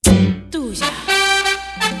tuya.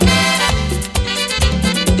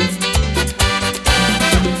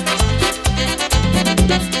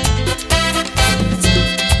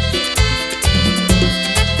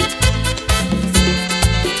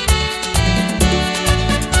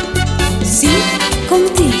 Sí,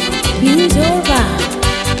 contigo, New York Band.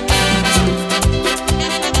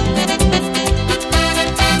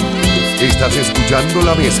 Estás escuchando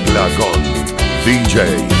la mezcla con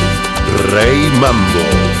DJ RayMambo.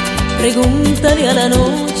 Pregúntale a la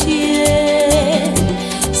noche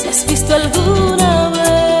si has visto alguna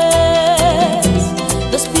vez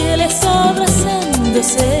dos pieles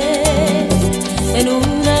abrazándose en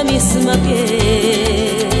una misma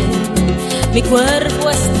piel. Mi cuerpo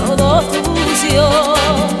es todo tuyo,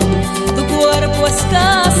 tu cuerpo es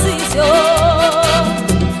casi yo.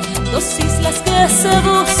 Dos islas que se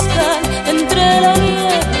buscan entre la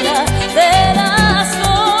niebla de las dos.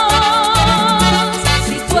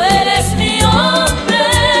 Si tú eres mi hombre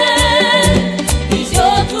y yo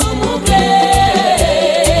tu mujer,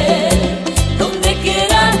 donde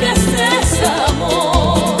quiera que estés,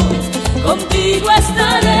 amor, contigo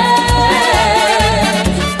estaré.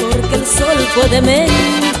 Porque el sol puede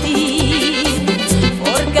mentir,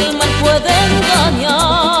 porque el mar puede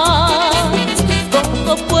engañar,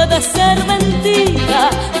 puede ser mentira,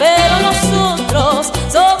 pero nosotros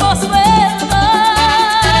somos verdad.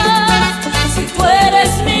 Si tú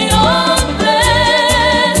eres mi hombre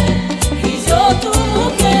y yo tu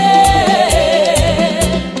mujer,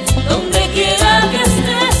 donde quiera que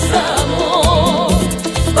estés, amor,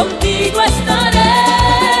 contigo estaré.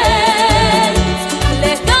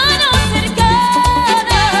 Lejano,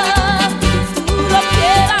 cercana, tú lo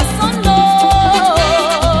quieras o no.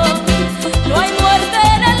 No hay muerte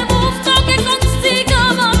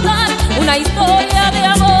una historia de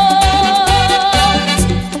amor.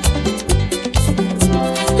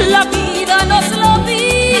 La vida nos lo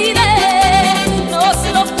pide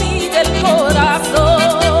el corazón.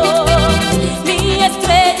 Mi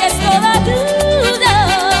estrella es toda tuya,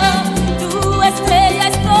 tu estrella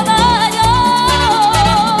es toda yo.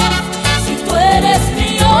 Si tú eres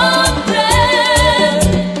mi hombre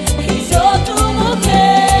y yo tu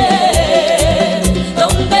mujer,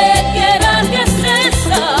 donde quiera que estés,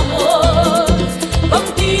 amor,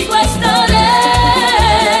 contigo estaré.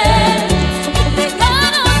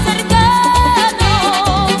 Lejano, cercano,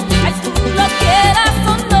 ay, tú lo quieras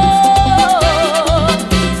o no.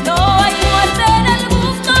 No hay muerte en el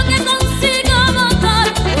mundo que consiga matar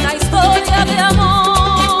una historia de amor.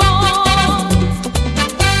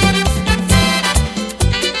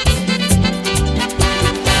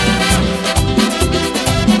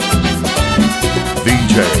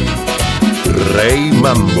 DJ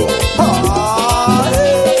RayMambo.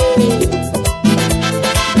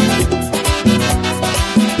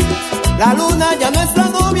 La luna ya no es la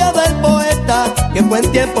novia del poeta, que fue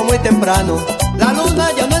en tiempo muy temprano. La luna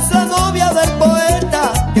ya no es la novia del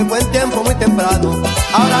poeta, que fue en tiempo muy temprano.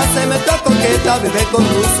 Ahora se metió coqueta, vive con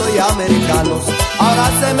rusos y americanos.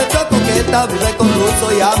 Ahora se metió coqueta, vive con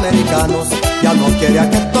rusos y americanos. Ya no quiere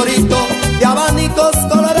aquel torito de abanicos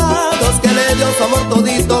colorados que le dio su amor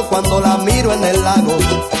todito cuando la miro en el lago.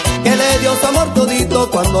 Que le dio su amor todito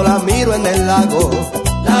cuando la miro en el lago.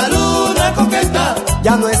 La luna coqueta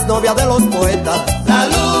ya no es novia de los poetas. La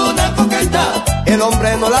luna coqueta, el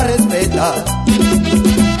hombre no la respeta.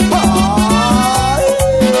 Ay.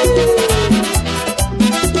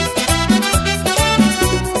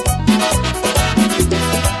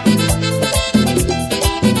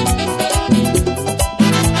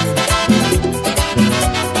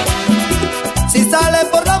 Si sale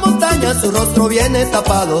por la montaña su rostro viene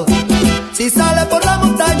tapado. Si sale por la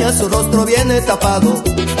montaña su rostro viene tapado.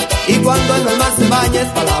 Y cuando en el mar se baña es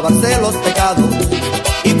para lavarse los pecados.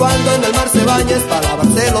 Y cuando en el mar se baña es para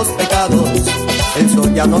lavarse los pecados. El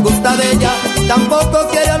sol ya no gusta de ella, tampoco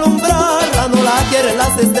quiere alumbrarla. No la quieren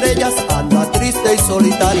las estrellas, anda triste y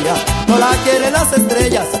solitaria. No la quieren las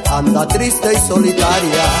estrellas, anda triste y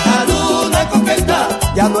solitaria. La luna coqueta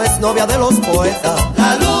ya no es novia de los poetas.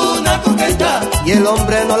 La luna coqueta y el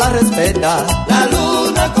hombre no la respeta. La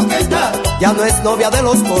luna coqueta ya no es novia de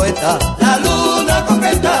los poetas. La luna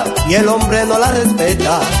coqueta y el hombre no la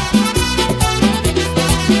respeta.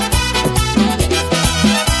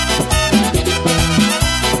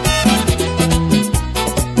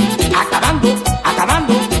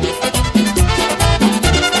 Acabando.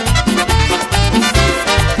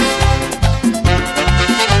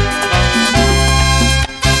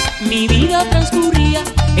 Mi vida transcurría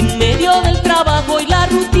en medio del trabajo y la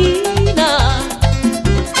rutina.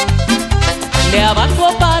 De abajo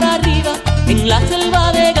para arriba, en la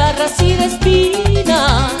selva de garras y de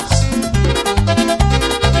espinas.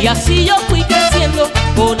 Y así yo fui creciendo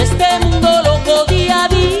con este mundo loco día a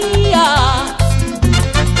día.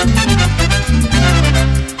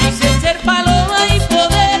 Quise ser paloma y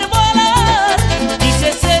poder volar,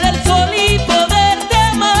 quise ser el sol y poderte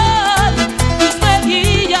amar, tus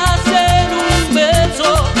mejillas en un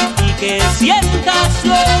beso y que sientas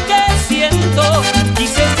lo que siento.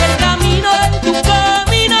 Quise ser camino en tu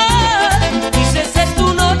caminar, quise ser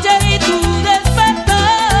tu noche y tu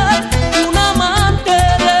despertar, un amante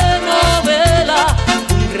de novela,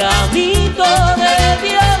 un ramito de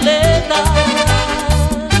violetas.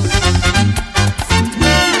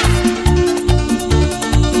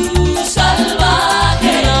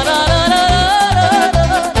 Salvaje,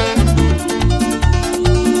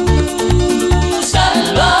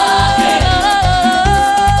 salvaje.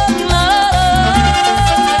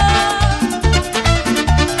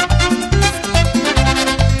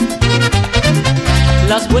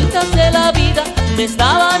 Las vueltas de la vida me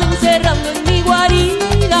estaban encerrando en mi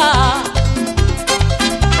guarida,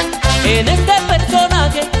 en este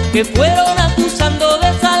personaje que fueron acusando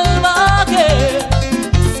de salvaje.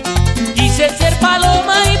 Quise ser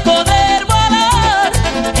paloma y poder volar,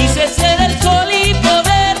 quise ser el sol y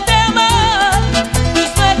poderte amar,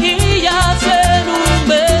 tus mejillas en un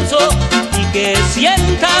beso y que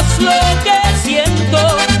sientas lo que siento.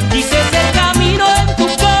 Quise ser camino en tu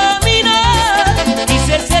caminar,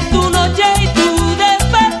 quise ser tu noche y tu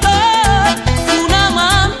despertar, un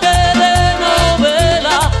amante de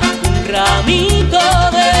novela, un ramito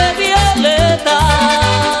de violetas.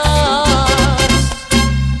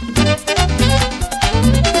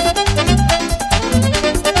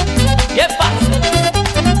 ¡Yepa!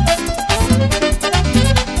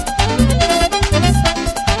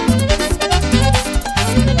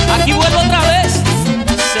 Aquí vuelvo otra vez,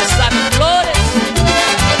 César Flores.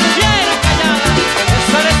 Fiera callada,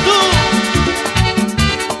 esa eres tú.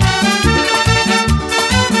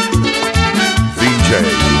 DJ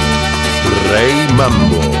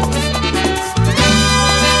RayMambo.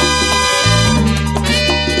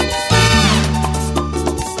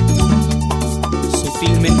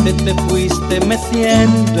 Sutilmente te fuiste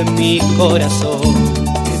metiendo en mi corazón.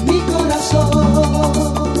 En mi corazón.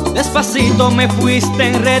 Despacito me fuiste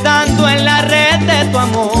enredando en la red de tu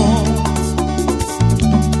amor.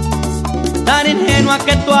 Tan ingenua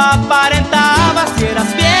que tú aparentabas si eras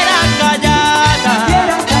fiera callada.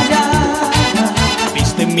 Fiera callada.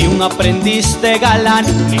 Viste en mí un aprendiz de galán,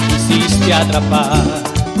 me quisiste atrapar.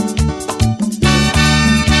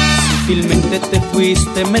 Sutilmente te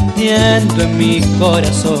fuiste metiendo en mi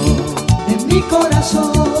corazón. En mi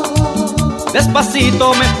corazón.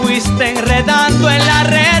 Despacito me fuiste enredando en la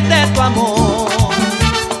red de tu amor.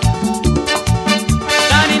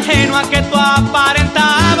 Tan ingenua que tú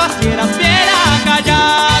aparentabas si eras fiera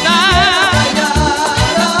callada.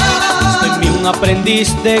 Viste en mí un aprendiz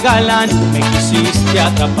de galán, me quisiste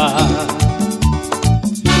atrapar.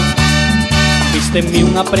 Viste en mí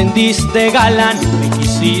un aprendiz de galán, me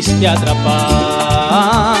quisiste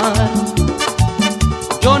atrapar.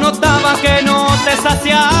 Yo notaba que no te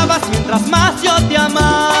saciabas mientras más yo te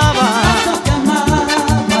amaba.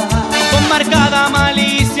 Con marcada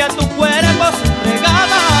malicia tu cuerpo se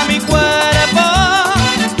entregaba a mi cuerpo.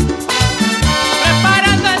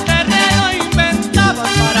 Preparando el terreno inventabas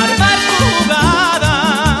para armar tu jugada.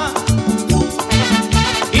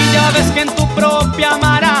 Y ya ves que en tu propia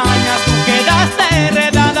maraña tú quedaste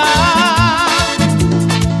enredada.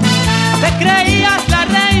 Te creías la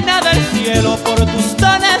reina del cielo por tus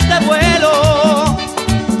dones de vuelo.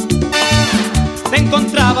 Te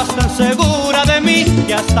encontrabas tan segura de mí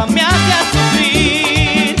que hasta me hacías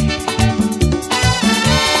sufrir.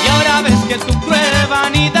 Y ahora ves que tu cruel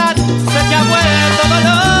vanidad se te ha vuelto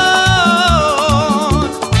dolor.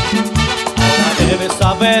 Ahora debes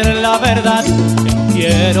saber la verdad, que no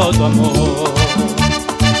quiero tu amor.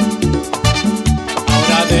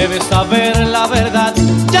 Ahora debes saber la verdad,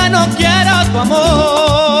 ya no quiero tu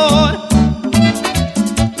amor.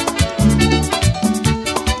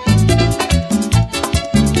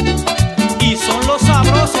 Y son los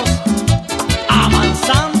sabrosos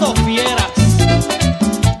avanzando fieras.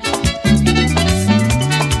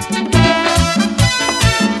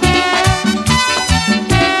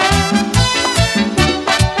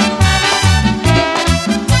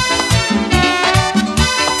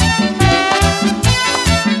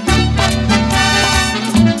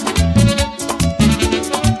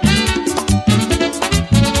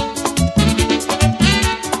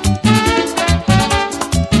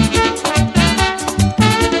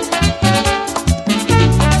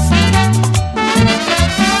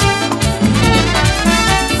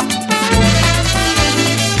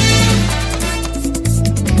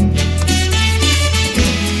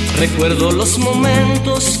 Recuerdo los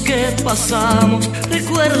momentos que pasamos,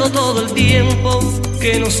 recuerdo todo el tiempo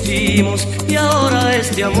que nos dimos, y ahora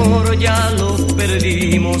este amor ya lo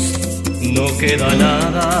perdimos. No queda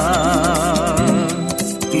nada,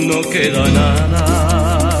 no queda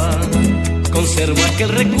nada. Conservo aquel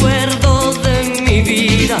recuerdo de mi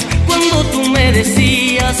vida, cuando tú me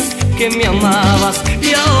decías que me amabas,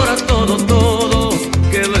 y ahora todo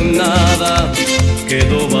quedó en nada,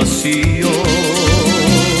 quedó vacío.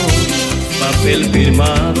 Papel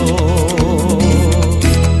firmado,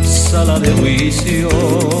 sala de juicio.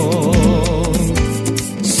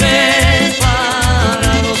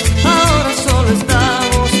 Separados, ahora solo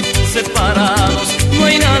estamos separados, no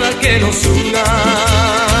hay nada que nos una,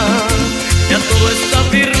 ya todo está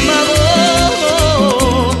firmado.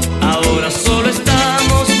 Ahora solo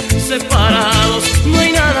estamos separados, no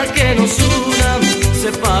hay nada que nos una,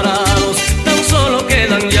 separados, tan solo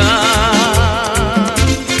quedan ya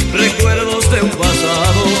recuerdos de un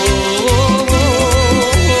pasado.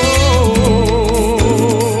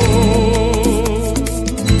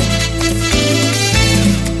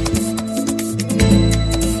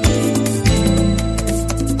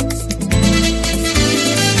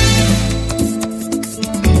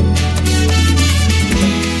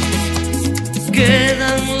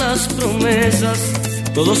 Quedan las promesas,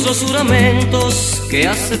 todos los juramentos que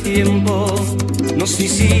hace tiempo nos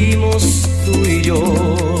hicimos tú y yo,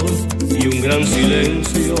 y un gran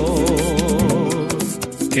silencio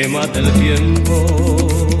que mata el tiempo.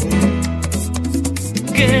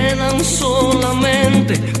 Quedan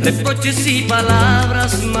solamente reproches y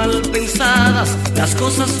palabras mal pensadas, las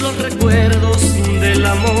cosas, los recuerdos del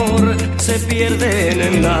amor se pierden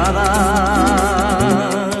en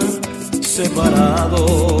nada.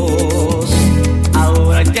 Separados,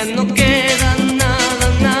 ahora ya no queda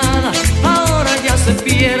nada, ahora ya se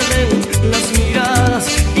pierden las miradas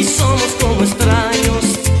y somos como extraños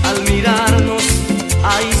al mirarnos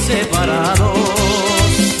ahí separados,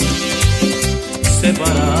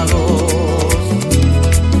 separados.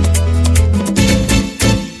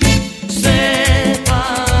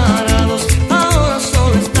 Separados, ahora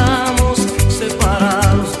solo estamos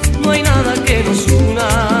separados, no hay nada que nos una,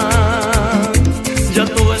 ya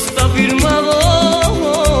todo está firmado.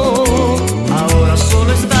 Ahora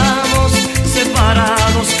solo estamos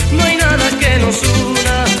separados, no hay nada que nos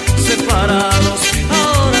una, separados.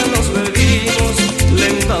 Ahora nos perdimos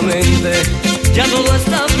lentamente, ya todo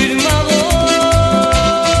está firmado.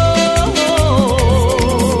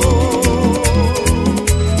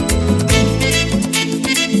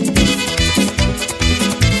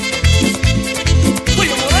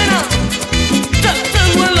 Oye, morena, te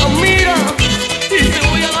tengo en la mira y te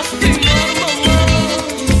voy a lastimar, mamá.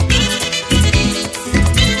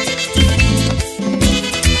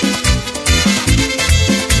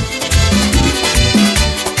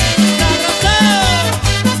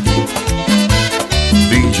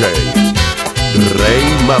 DJ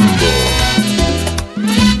RayMambo.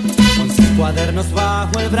 Con sus cuadernos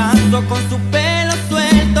bajo el brazo, con su pelo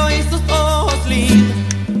suelto y sus ojos lindos,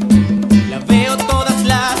 la veo todas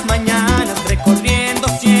las mañanas recorriendo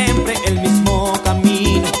siempre el mismo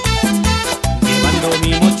camino. Llevando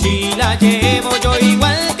mi mochila llevo yo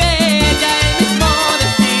igual que ella el mismo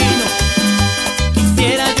destino.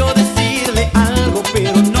 Quisiera yo decirle algo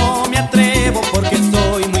pero no me atrevo porque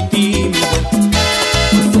soy muy tímido.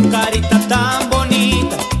 Con su carita tan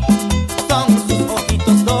bonita, son sus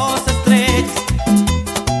ojitos dos estrellas,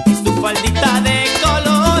 y su faldita de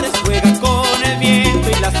colores juega con el viento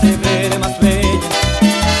y la hace ver más bella.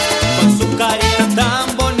 Con su carita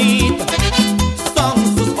tan bonita, son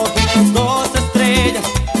sus ojitos dos estrellas,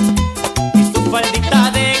 y su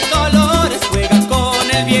faldita de colores juega con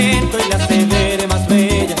el viento y la hace ver más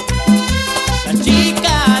bella. La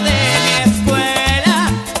chica de mi escuela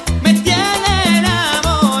me tiene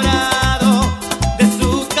enamorado, de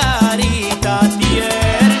su carita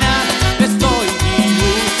tierna estoy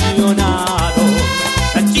ilusionado.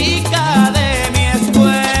 La chica de mi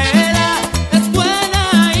escuela es buena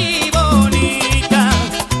y bonita,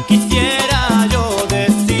 quisiera yo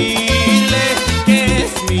decirle que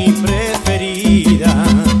es mi preferida.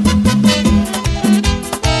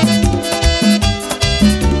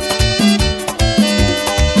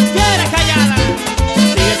 Piedra callada,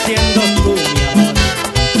 sigue siendo tú, mi amor.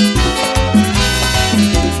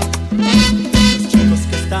 Los chicos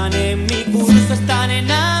que están en mi curso están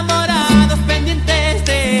enamorados